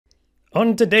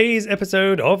On today's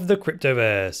episode of the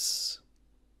Cryptoverse,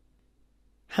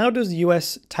 how does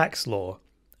US tax law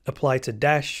apply to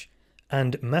Dash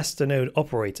and Masternode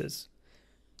operators?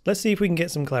 Let's see if we can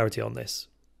get some clarity on this.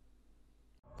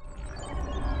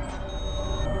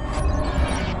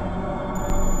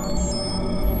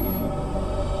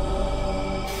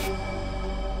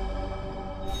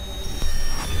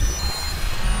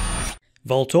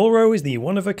 Vaultoro is the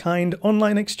one-of-a-kind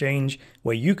online exchange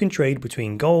where you can trade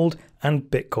between gold and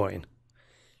Bitcoin.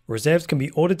 Reserves can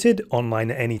be audited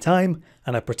online at any time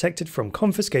and are protected from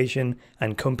confiscation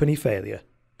and company failure.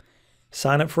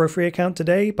 Sign up for a free account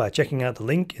today by checking out the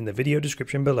link in the video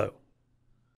description below.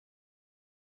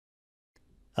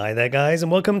 Hi there guys,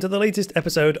 and welcome to the latest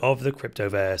episode of the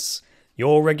Cryptoverse,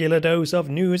 your regular dose of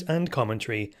news and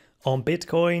commentary on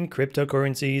Bitcoin,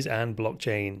 cryptocurrencies and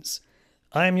blockchains.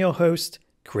 I am your host,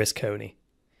 Chris Coney.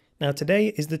 Now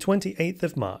today is the 28th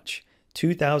of March,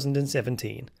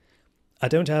 2017. I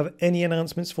don't have any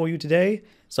announcements for you today,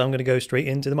 so I'm going to go straight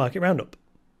into the market roundup.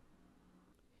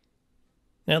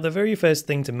 Now the very first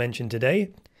thing to mention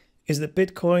today is that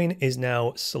Bitcoin is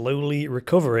now slowly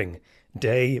recovering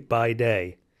day by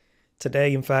day.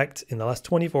 Today, in fact, in the last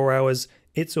 24 hours,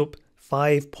 it's up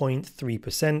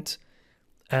 5.3%,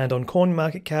 and on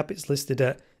CoinMarketCap it's listed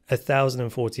at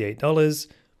 $1,048.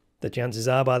 The chances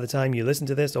are by the time you listen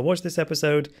to this or watch this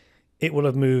episode, it will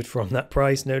have moved from that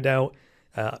price, no doubt.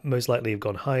 Most likely have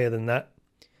gone higher than that.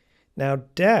 Now,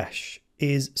 Dash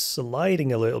is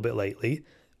sliding a little bit lately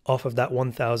off of that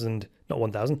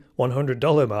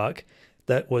 $100 mark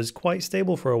that was quite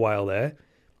stable for a while there.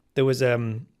 There was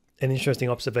an interesting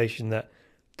observation that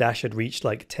Dash had reached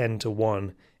like 10 to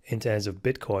 1 in terms of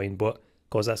Bitcoin, but of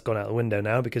course that's gone out the window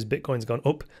now because Bitcoin's gone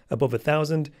up above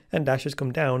 1,000 and Dash has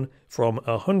come down from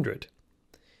 100.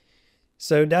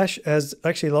 So Dash has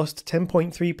actually lost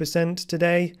 10.3%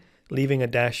 today, leaving a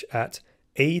Dash at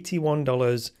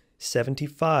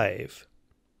 $81.75.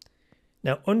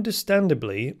 Now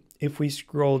understandably, if we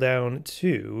scroll down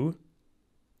to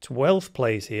 12th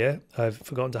place here, I've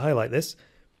forgotten to highlight this,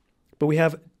 but we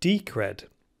have Decred.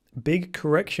 Big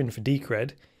correction for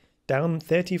Decred, down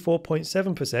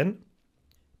 34.7%.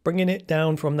 Bringing it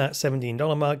down from that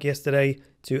 $17 mark yesterday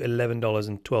to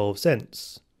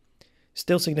 $11.12.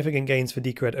 Still significant gains for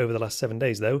Decred over the last 7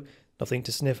 days though, nothing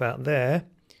to sniff at there.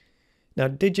 Now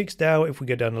DigixDAO, if we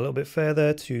go down a little bit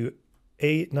further to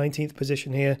a 19th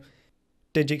position here,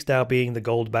 DigixDAO being the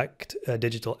gold-backed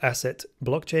digital asset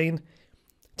blockchain,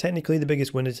 technically the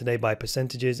biggest winner today by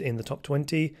percentages in the top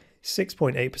 20,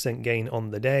 6.8% gain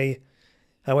on the day.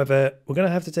 However, we're going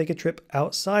to have to take a trip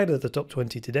outside of the top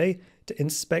 20 today to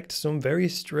inspect some very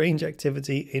strange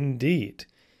activity indeed.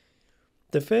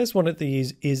 The first one of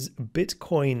these is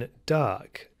Bitcoin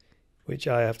Dark, which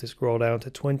I have to scroll down to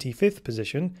 25th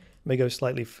position. May go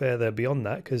slightly further beyond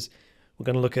that because we're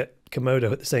going to look at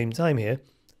Komodo at the same time here.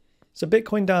 So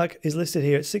Bitcoin Dark is listed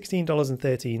here at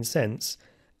 $16.13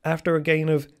 after a gain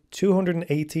of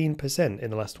 218%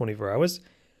 in the last 24 hours.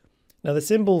 Now the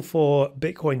symbol for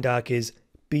Bitcoin Dark is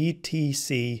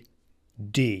BTCD,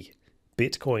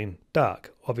 Bitcoin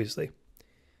Dark, obviously.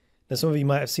 Now some of you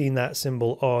might have seen that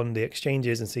symbol on the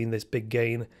exchanges and seen this big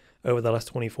gain over the last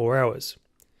 24 hours.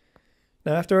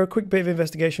 Now after a quick bit of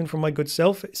investigation from my good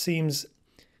self, it seems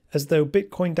as though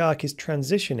Bitcoin Dark is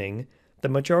transitioning the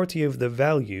majority of the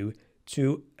value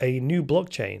to a new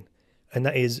blockchain, and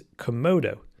that is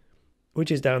Komodo,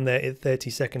 which is down there at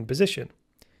 32nd position.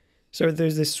 So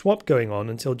there's this swap going on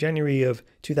until January of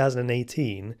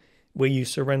 2018 where you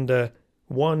surrender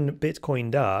one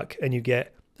Bitcoin Dark and you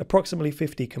get approximately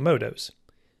 50 Komodos.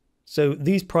 So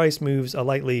these price moves are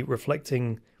likely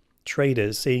reflecting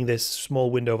traders seeing this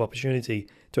small window of opportunity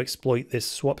to exploit this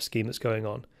swap scheme that's going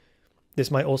on.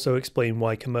 This might also explain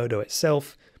why Komodo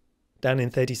itself, down in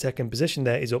 32nd position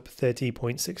there, is up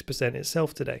 30.6%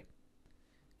 itself today.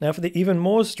 Now for the even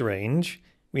more strange,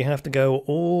 we have to go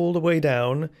all the way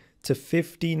down to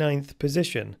 59th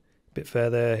position. A bit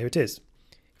further, here it is.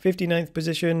 59th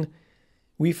position,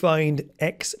 we find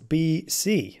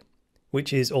XBC,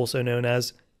 which is also known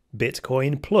as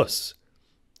Bitcoin Plus.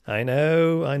 I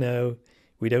know,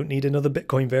 we don't need another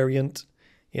Bitcoin variant.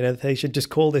 You know, they should just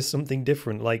call this something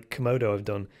different like Komodo have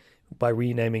done by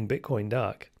renaming Bitcoin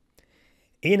Dark.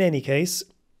 In any case,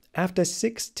 after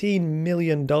 $16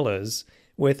 million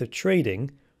worth of trading,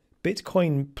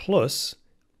 Bitcoin Plus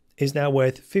is now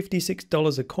worth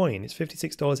 $56 a coin. It's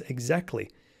 $56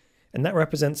 exactly. And that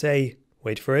represents a,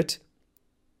 wait for it,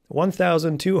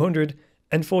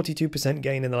 1,242%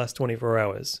 gain in the last 24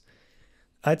 hours.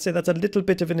 I'd say that's a little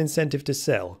bit of an incentive to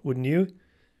sell, wouldn't you?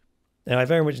 Now, I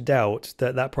very much doubt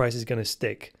that that price is going to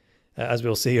stick. as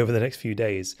we'll see over the next few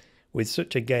days. With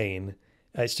such a gain,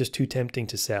 it's just too tempting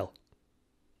to sell.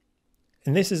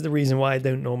 And this is the reason why I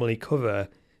don't normally cover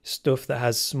stuff that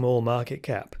has small market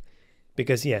cap.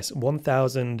 Because yes,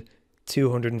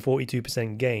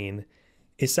 1,242% gain,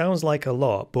 it sounds like a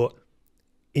lot, but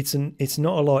it's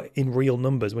not a lot in real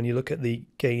numbers when you look at the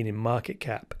gain in market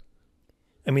cap.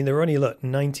 I mean, there are only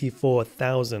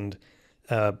 94,000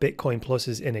 Bitcoin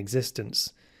pluses in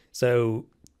existence. So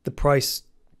the price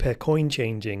per coin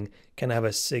changing can have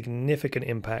a significant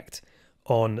impact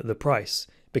on the price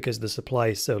because the supply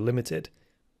is so limited.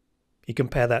 You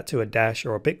compare that to a Dash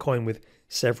or a Bitcoin with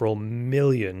several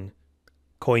million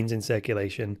coins in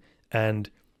circulation, and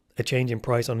a change in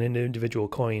price on an individual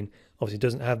coin obviously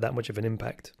doesn't have that much of an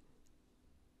impact.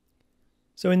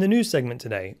 So in the news segment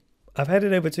today, I've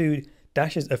headed over to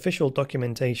Dash's official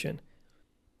documentation.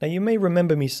 Now you may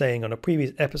remember me saying on a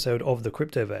previous episode of the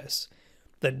Cryptoverse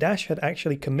that Dash had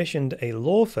actually commissioned a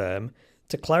law firm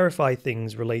to clarify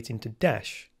things relating to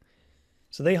Dash.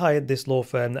 So they hired this law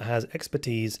firm that has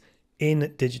expertise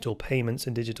in digital payments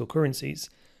and digital currencies.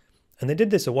 And they did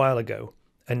this a while ago,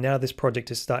 and now this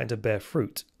project is starting to bear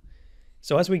fruit.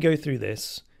 So as we go through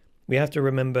this, we have to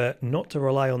remember not to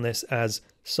rely on this as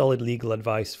solid legal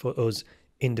advice for us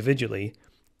individually,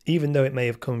 even though it may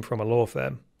have come from a law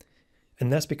firm.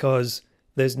 And that's because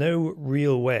there's no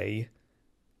real way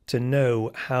to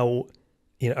know how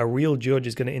a real judge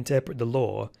is going to interpret the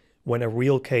law when a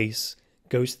real case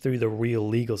goes through the real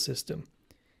legal system.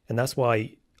 And that's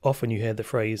why often you hear the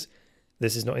phrase,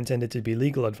 this is not intended to be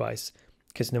legal advice,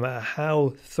 because no matter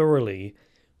how thoroughly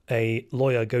a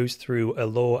lawyer goes through a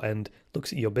law and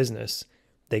looks at your business,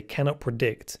 they cannot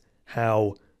predict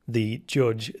how the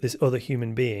judge, this other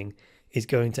human being, is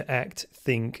going to act,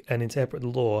 think, and interpret the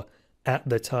law at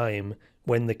the time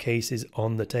when the case is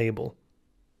on the table.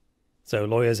 So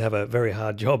lawyers have a very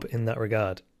hard job in that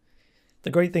regard. The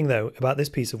great thing, though, about this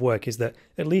piece of work is that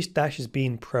at least Dash has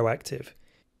been proactive.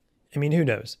 I mean, who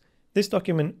knows? This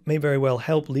document may very well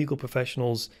help legal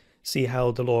professionals see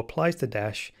how the law applies to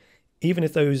Dash, even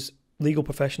if those legal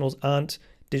professionals aren't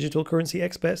digital currency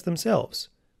experts themselves.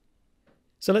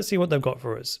 So let's see what they've got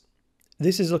for us.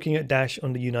 This is looking at Dash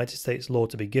under United States law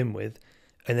to begin with,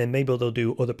 and then maybe they'll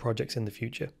do other projects in the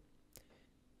future.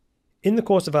 In the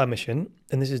course of our mission,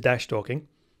 and this is Dash talking,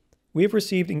 we have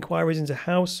received inquiries into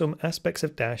how some aspects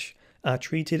of Dash are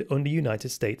treated under United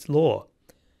States law.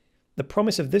 The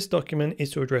promise of this document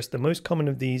is to address the most common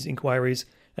of these inquiries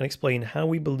and explain how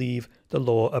we believe the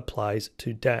law applies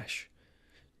to Dash.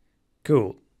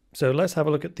 Cool. So let's have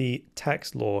a look at the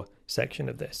tax law section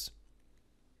of this.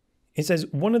 It says,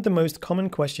 one of the most common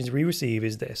questions we receive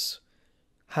is this: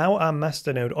 how are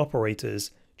Masternode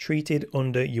operators treated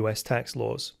under US tax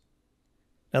laws?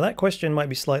 Now that question might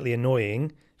be slightly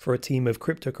annoying for a team of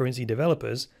cryptocurrency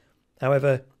developers.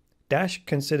 However, Dash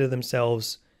consider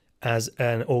themselves as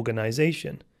an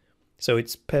organization. So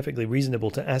it's perfectly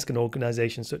reasonable to ask an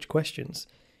organization such questions.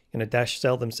 Dash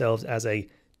sell themselves as a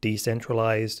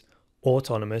decentralized,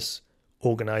 autonomous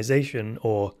organization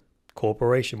or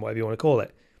corporation, whatever you want to call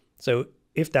it. So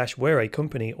if Dash were a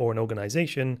company or an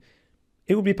organization,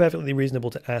 it would be perfectly reasonable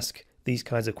to ask these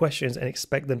kinds of questions and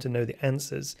expect them to know the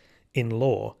answers in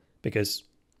law, because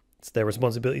it's their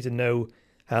responsibility to know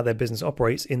how their business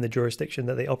operates in the jurisdiction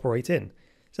that they operate in.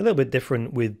 It's a little bit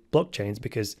different with blockchains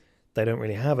because they don't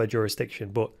really have a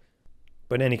jurisdiction, but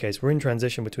in any case, we're in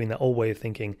transition between that old way of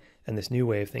thinking and this new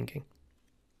way of thinking.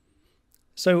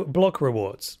 So block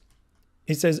rewards.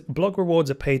 It says block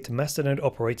rewards are paid to Masternode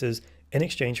operators in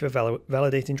exchange for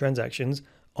validating transactions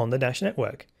on the Dash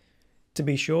network. To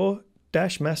be sure,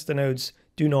 Dash Masternodes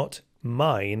do not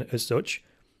mine as such,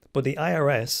 but the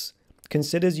IRS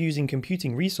considers using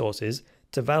computing resources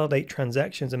to validate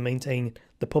transactions and maintain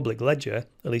the public ledger,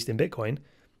 at least in Bitcoin,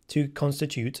 to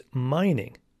constitute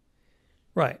mining.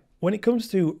 Right, when it comes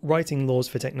to writing laws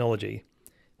for technology,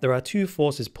 there are two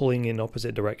forces pulling in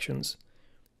opposite directions.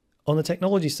 On the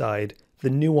technology side, the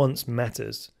nuance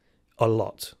matters a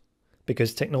lot,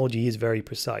 because technology is very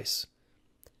precise.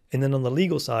 And then on the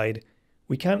legal side,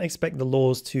 we can't expect the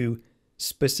laws to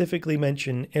specifically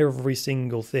mention every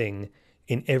single thing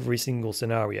in every single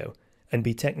scenario and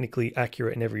be technically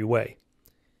accurate in every way.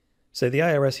 So the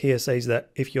IRS here says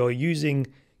that if you're using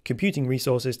computing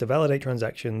resources to validate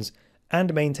transactions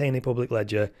and maintain a public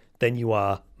ledger, then you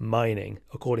are mining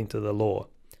according to the law.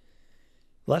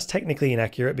 Well, that's technically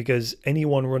inaccurate because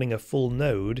anyone running a full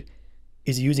node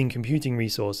is using computing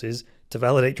resources to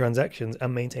validate transactions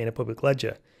and maintain a public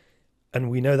ledger. And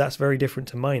we know that's very different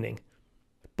to mining.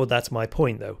 But that's my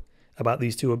point, though, about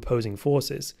these two opposing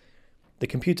forces. The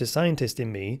computer scientist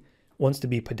in me wants to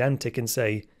be pedantic and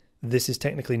say, this is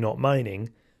technically not mining,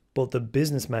 but the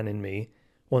businessman in me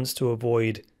wants to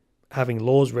avoid having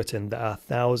laws written that are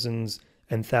thousands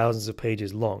and thousands of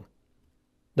pages long.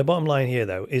 The bottom line here,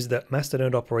 though, is that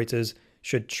Masternode operators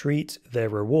should treat their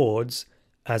rewards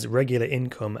as regular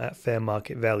income at fair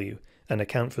market value and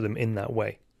account for them in that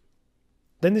way.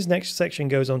 Then this next section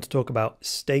goes on to talk about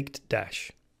staked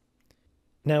Dash.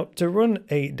 Now, to run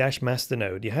a Dash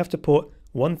Masternode, you have to put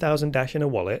 1000 Dash in a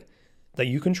wallet that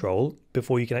you control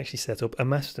before you can actually set up a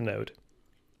Masternode.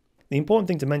 The important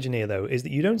thing to mention here, though, is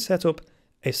that you don't set up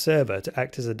a server to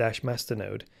act as a Dash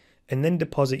Masternode and then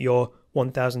deposit your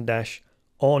 1000 Dash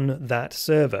on that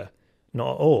server.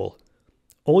 Not at all.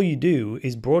 All you do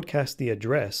is broadcast the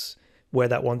address where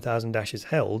that 1000 Dash is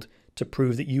held to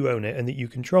prove that you own it and that you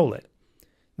control it.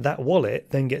 That wallet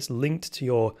then gets linked to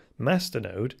your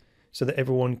Masternode so that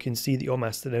everyone can see that your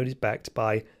Masternode is backed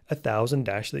by 1000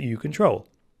 Dash that you control.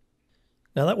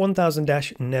 Now that 1000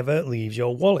 Dash never leaves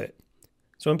your wallet.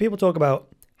 So when people talk about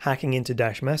hacking into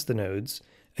Dash Masternodes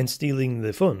and stealing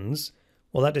the funds,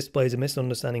 well, that displays a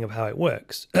misunderstanding of how it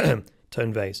works.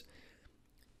 Tone vase.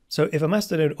 So if a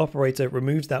Masternode operator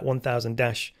removes that 1000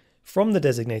 Dash from the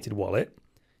designated wallet,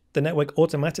 the network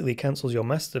automatically cancels your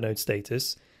Masternode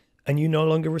status and you no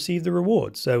longer receive the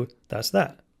reward. So that's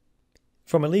that.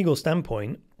 From a legal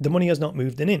standpoint, the money has not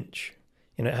moved an inch.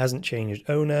 It hasn't changed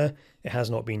owner, it has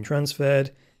not been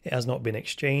transferred, it has not been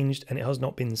exchanged, and it has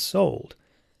not been sold.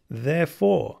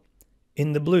 Therefore,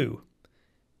 in the blue,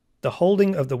 the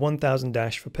holding of the 1000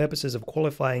 Dash for purposes of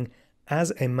qualifying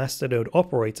as a Masternode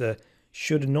operator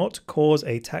should not cause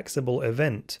a taxable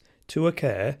event to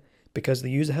occur because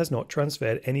the user has not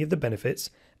transferred any of the benefits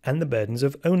and the burdens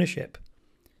of ownership.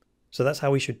 So that's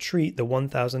how we should treat the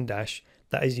 1000 Dash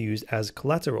that is used as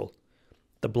collateral.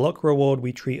 The block reward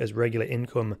we treat as regular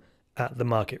income at the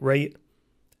market rate,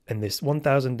 and this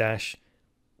 1000 Dash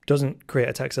doesn't create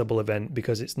a taxable event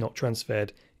because it's not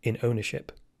transferred in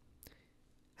ownership.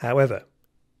 However,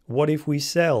 what if we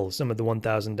sell some of the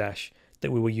 1000 Dash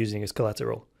that we were using as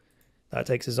collateral? That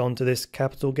takes us on to this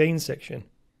capital gains section.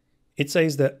 It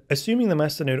says that assuming the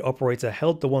Masternode operator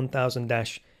held the 1000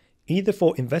 Dash either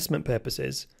for investment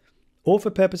purposes or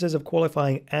for purposes of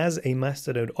qualifying as a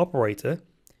Masternode operator,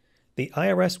 the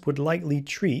IRS would likely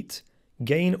treat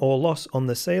gain or loss on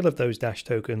the sale of those Dash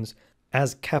tokens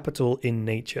as capital in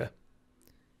nature.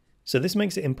 So this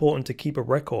makes it important to keep a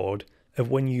record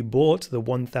of when you bought the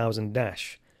 1000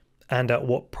 Dash and at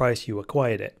what price you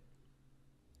acquired it.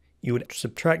 You would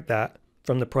subtract that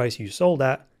from the price you sold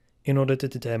at in order to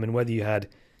determine whether you had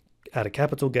a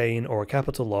capital gain or a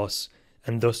capital loss,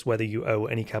 and thus whether you owe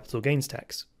any capital gains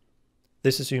tax.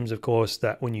 This assumes, of course,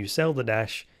 that when you sell the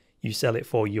Dash, you sell it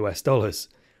for US dollars.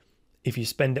 If you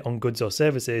spend it on goods or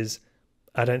services,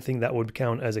 I don't think that would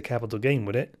count as a capital gain,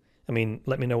 would it? I mean,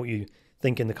 let me know what you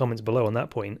think in the comments below on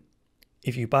that point.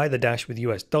 If you buy the Dash with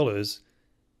US dollars,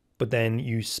 but then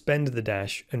you spend the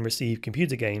Dash and receive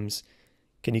computer games,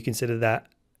 can you consider that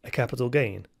a capital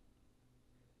gain?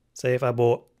 Say if I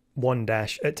bought one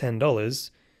Dash at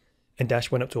 $10 and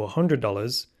Dash went up to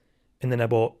 $100, and then I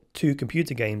bought 2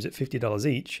 computer games at $50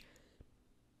 each,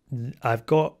 I've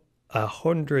got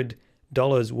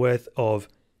 $100 worth of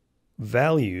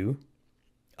value.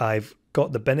 I've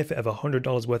got the benefit of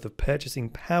 $100 worth of purchasing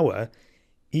power,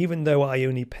 even though I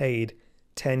only paid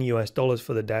 $10 US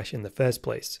for the Dash in the first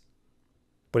place.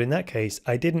 But in that case,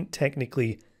 I didn't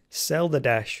technically sell the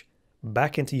Dash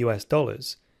back into US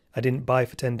dollars. I didn't buy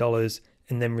for $10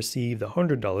 and then receive the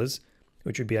 $100,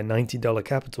 which would be a $90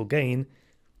 capital gain.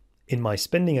 In my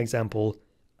spending example,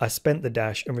 I spent the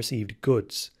Dash and received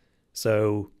goods.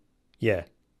 So yeah,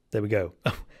 there we go.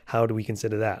 How do we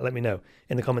consider that? Let me know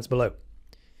in the comments below.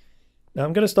 Now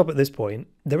I'm going to stop at this point.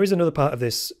 There is another part of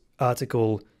this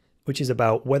article which is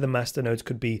about whether masternodes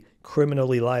could be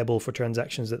criminally liable for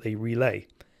transactions that they relay.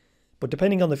 But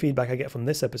depending on the feedback I get from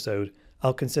this episode,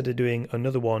 I'll consider doing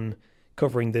another one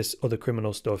covering this other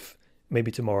criminal stuff,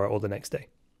 maybe tomorrow or the next day.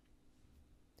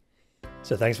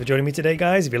 So thanks for joining me today,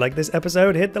 guys. If you liked this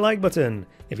episode, hit the like button.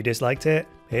 If you disliked it,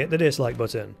 hit the dislike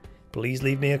button. Please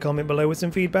leave me a comment below with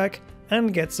some feedback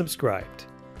and get subscribed.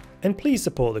 And please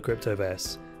support the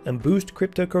Cryptoverse and boost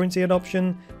cryptocurrency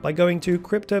adoption by going to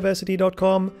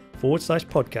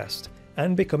cryptoversity.com/podcast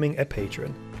and becoming a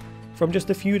patron. From just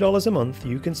a few dollars a month,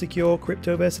 you can secure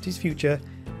Cryptoversity's future,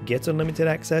 get unlimited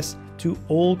access to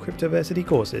all Cryptoversity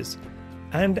courses,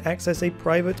 and access a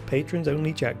private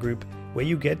patrons-only chat group where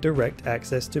you get direct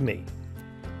access to me.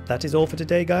 That is all for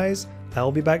today, guys.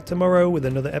 I'll be back tomorrow with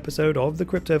another episode of the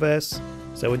Cryptoverse.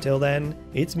 So until then,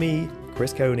 it's me,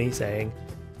 Chris Coney, saying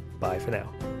bye for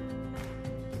now.